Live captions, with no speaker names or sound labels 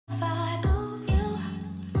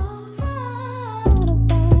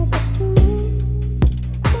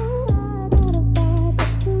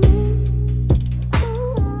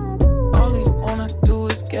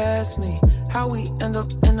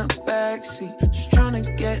backseat, just trying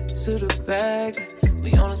to get to the bag.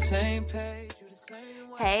 We on the same page.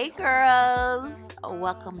 Hey girls,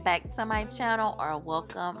 welcome back to my channel, or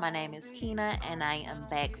welcome. My name is Kina and I am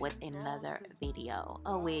back with another video,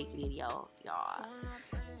 a wig video, y'all.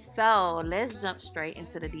 So let's jump straight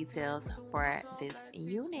into the details for this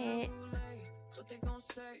unit.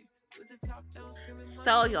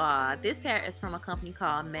 So y'all, this hair is from a company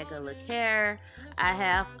called Megalook hair. I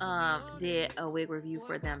have did a wig review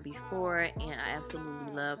for them before and I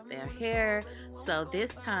absolutely love their hair. So this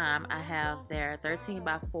time I have their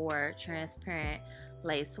 13x4 transparent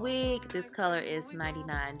lace wig. This color is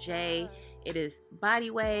 99J. It is body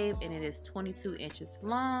wave and it is 22 inches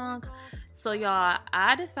long. So y'all,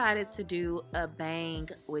 I decided to do a bang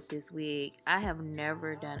with this wig. I have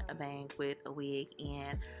never done a bang with a wig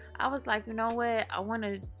and I was like, you know what, I want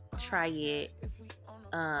to try it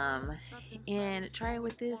and try it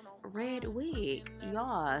with this red wig,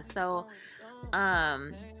 y'all. So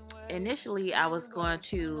initially I was going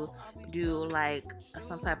to do like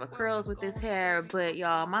some type of curls with this hair, but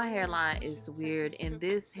y'all, my hairline is weird and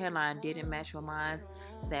this hairline didn't match with mine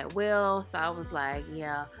that well. So I was like,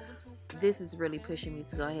 yeah, this is really pushing me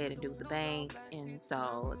to go ahead and do the bang, and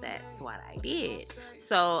so that's what I did.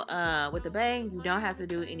 So with the bang, you don't have to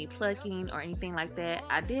do any plucking or anything like that.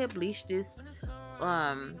 I did bleach this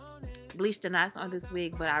bleach the knots on this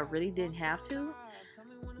wig, but I really didn't have to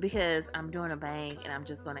because I'm doing a bang and I'm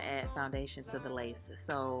just going to add foundation to the lace.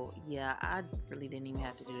 So yeah, I really didn't even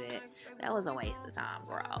have to do that. That was a waste of time,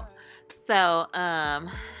 bro. So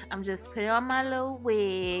I'm just putting on my little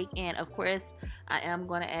wig, and of course I am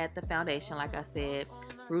going to add the foundation, like I said,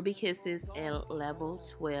 Ruby Kisses and Level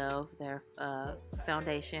 12, their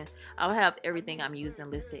foundation. I'll have everything I'm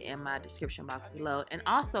using listed in my description box below, and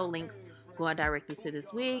also links going directly to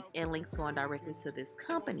this wig and links going directly to this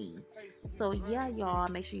company. So yeah, y'all,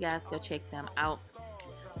 make sure you guys go check them out.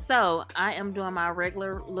 So I am doing my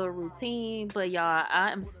regular little routine, but y'all,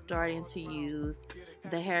 I am starting to use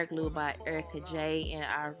the hair glue by Erica J, and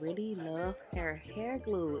I really love her hair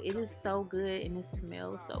glue. It is so good and it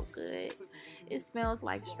smells so good. It smells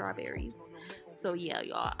like strawberries. So yeah,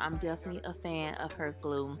 y'all, I'm definitely a fan of her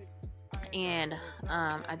glue. And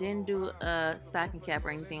I didn't do a stocking cap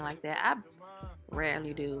or anything like that. I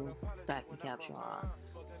rarely do stocking caps, y'all,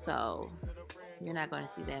 so you're not going to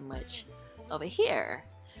see that much over here.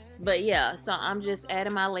 But yeah, so I'm just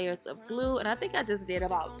adding my layers of glue, and I think I just did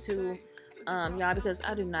about 2, y'all, because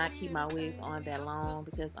I do not keep my wigs on that long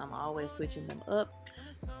because I'm always switching them up.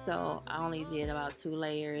 So I only did about 2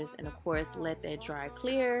 layers, and of course let that dry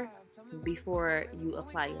clear before you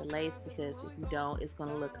apply your lace, because if you don't, it's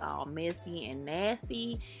gonna look all messy and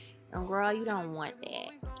nasty, and girl, you don't want that,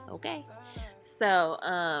 okay? So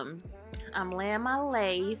I'm laying my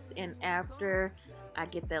lace, and after I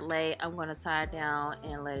get that lay, I'm gonna tie it down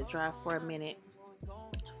and let it dry for a minute,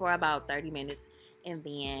 for about 30 minutes, and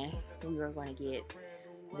then we are gonna get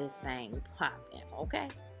this thing popping, okay?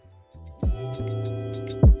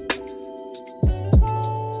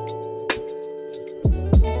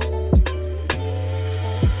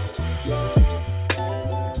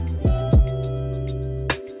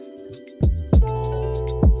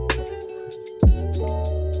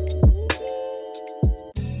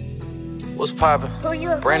 What's poppin'?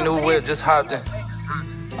 Brand new whip, just hopped in.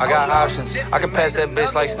 I got options. I can pass that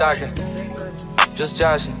bitch like Stockton. Just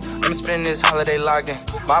joshing. I'm spending this holiday locked in.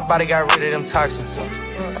 My body got rid of them toxins.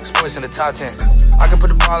 Sports in the top 10. I can put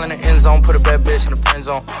the ball in the end zone, put a bad bitch in the friend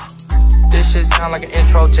zone. This shit sound like an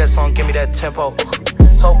intro jet song, give me that tempo.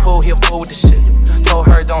 Told Pooh he a fool with the shit. Told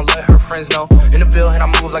her don't let her friends know. In the Ville and I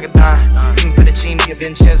move like a dime. Eating fettuccine at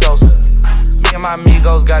Vincenzo's. Me and my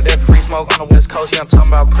amigos got that free smoke on the West Coast. Yeah, I'm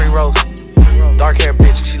talking about pre-rolls. Dark hair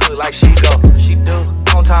bitch, she look like she go. She do.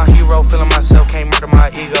 Hometown hero, feeling myself, can't murder my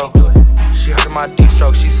ego. She heard my deep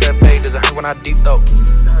stroke, she said, babe, does it hurt when I deep throat?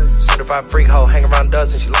 Certified freak hoe, hang around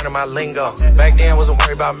dust and she learning my lingo. Back then, wasn't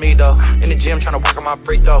worried about me though. In the gym, trying to work on my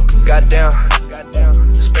freak though. Goddamn,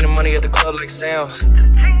 spending money at the club like Sam's.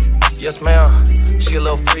 Yes, ma'am. She a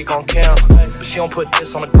little freak on cam, but she don't put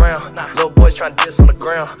this on the ground. Little boys trying to diss on the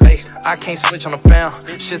ground. Hey, I can't switch on the fan.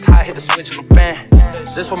 Shit's hot, hit the switch on the fan.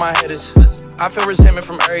 This where my head is. I feel resentment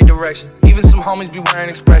from every direction. Even some homies be wearing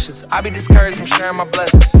expressions. I be discouraged from sharing my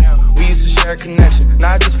blessings. We used to share a connection.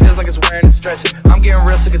 Now it just feels like it's wearing and stretching. I'm getting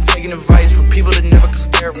real sick of taking advice from people that never could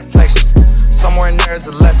stare at reflections. Somewhere in there is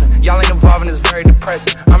a lesson. Y'all ain't involved and it's very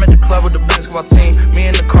depressing. I'm at the club with the basketball team. Me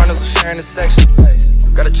and the Cardinals are sharing a section.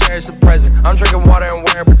 Gotta cherish the present. I'm drinking water and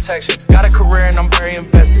wearing protection. Got a career and I'm very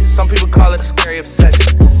invested. Some people call it a scary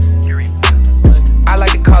obsession. I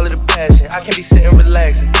like to call it a passion. I can't be sitting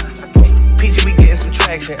relaxing. PG, we getting some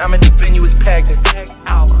traction. I'm at the venue, it's packed in.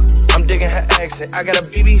 I'm digging her accent. I got a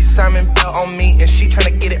BB Simon belt on me, and she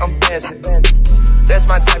tryna get it unfastened. That's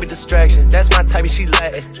my type of distraction. That's my type of she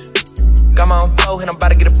Latin. Got my own flow, and I'm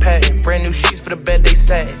about to get a patent. Brand new sheets for the bed, they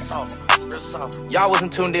satin. Y'all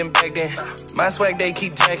wasn't tuned in back then. My swag, they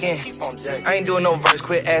keep jacking. I ain't doing no verse,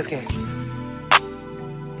 quit asking.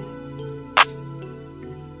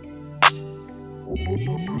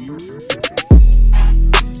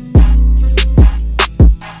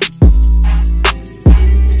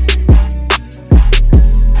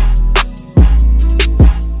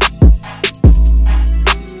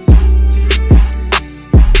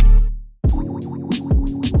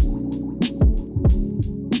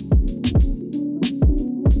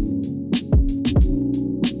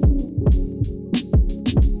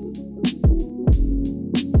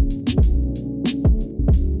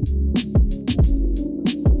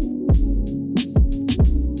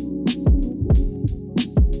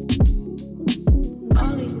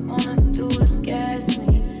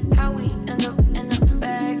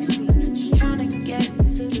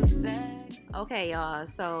 Okay, y'all,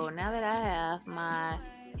 so now that I have my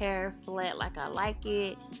hair flat like I like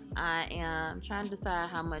it, I am trying to decide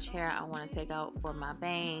how much hair I want to take out for my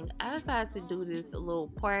bang. I decided to do this little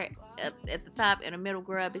part up at the top and the middle,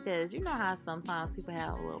 girl, because you know how sometimes people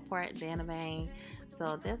have a little part then a bang.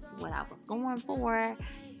 So that's what I was going for,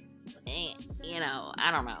 and you know,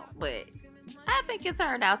 I don't know, but I think it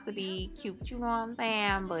turned out to be cute, you know what I'm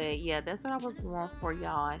saying? But yeah, that's what I was going for,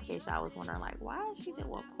 y'all, in case y'all was wondering, like, why she did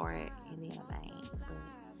one part and then a bang.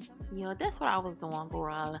 But you know, that's what I was doing,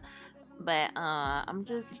 girl. But I'm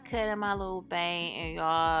just cutting my little bang, and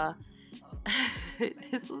y'all,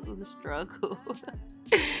 this was a struggle.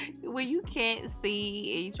 When you can't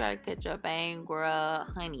see and you try to cut your bang, girl,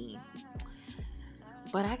 honey.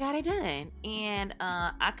 But I got it done, and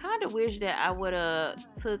I kind of wish that I would have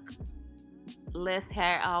took less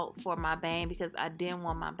hair out for my bang, because I didn't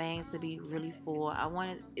want my bangs to be really full. I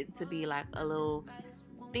wanted it to be like a little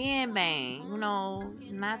thin bang, you know,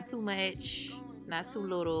 not too much, not too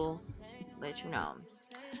little, but you know.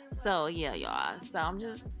 So yeah, y'all, so I'm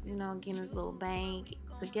just, you know, getting this little bang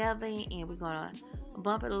together, and we're gonna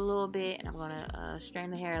bump it a little bit, and I'm gonna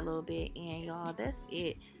straighten the hair a little bit, and y'all, that's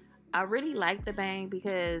it. I really like the bang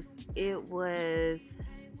because it was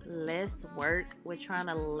less work with trying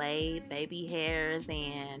to lay baby hairs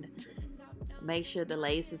and make sure the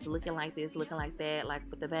lace is looking like this, looking like that. Like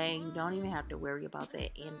with the bang, you don't even have to worry about that.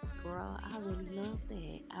 And girl, I really love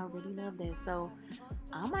that. I really love that. So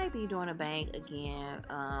I might be doing a bang again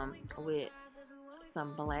with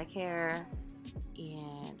some black hair,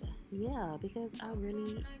 and yeah, because I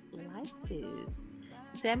really like this.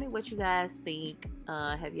 Tell me what you guys think.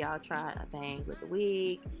 Have y'all tried a bang with a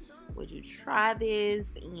wig? Would you try this?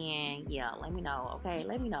 And yeah, let me know. Okay,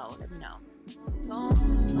 let me know. Let me know.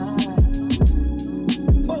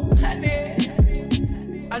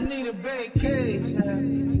 I need a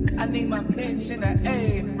vacation. I need my pension and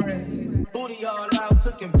Eyebrow. Booty all out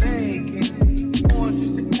cooking bacon. Orange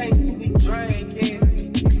juice and case we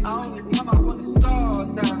drinking. I only come out when the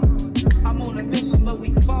stars out. I'm on a mission, but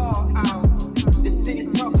we fall out. The city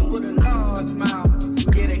talking with a large mouth.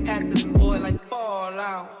 Yeah, they acting boy like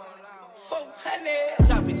Fallout. 400.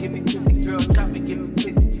 Chop it, give me 50, girl. Chop it, give me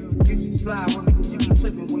 50. You should slide with me, cause you be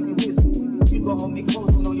tripping when you miss me. You gon' hold me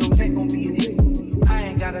close and know your neck gon' be a hit. I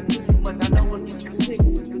ain't gotta do too much, I know what get you sick.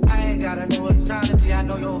 I ain't gotta know astrology, I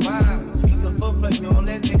know your vibe. Speak the footplay, you don't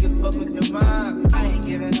let niggas fuck with your mind. I ain't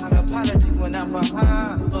giving out apology when I'm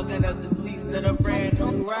behind. Fucking up the lease of the brand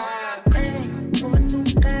new ride. Hey, moving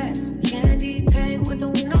too fast. Candy paint with the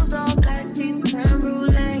windows all black, seats creme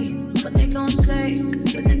brulee. What they gon' say?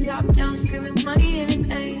 With the top down, screaming money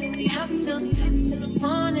anything. We up till 6 in the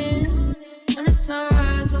morning. When the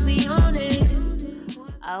sunrise, we'll be on it.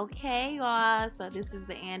 Okay, y'all, so this is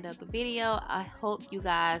the end of the video. I hope you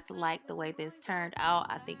guys like the way this turned out.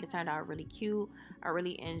 I think it turned out really cute. I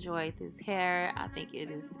really enjoyed this hair. I think it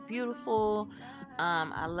is beautiful.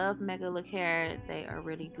 I love Megalook hair. They are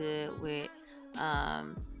really good with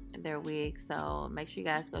their wigs, so make sure you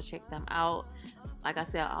guys go check them out. Like I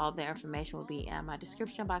said, all the information will be in my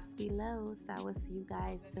description box below. So I will see you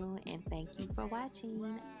guys soon, and thank you for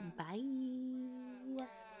watching. Bye.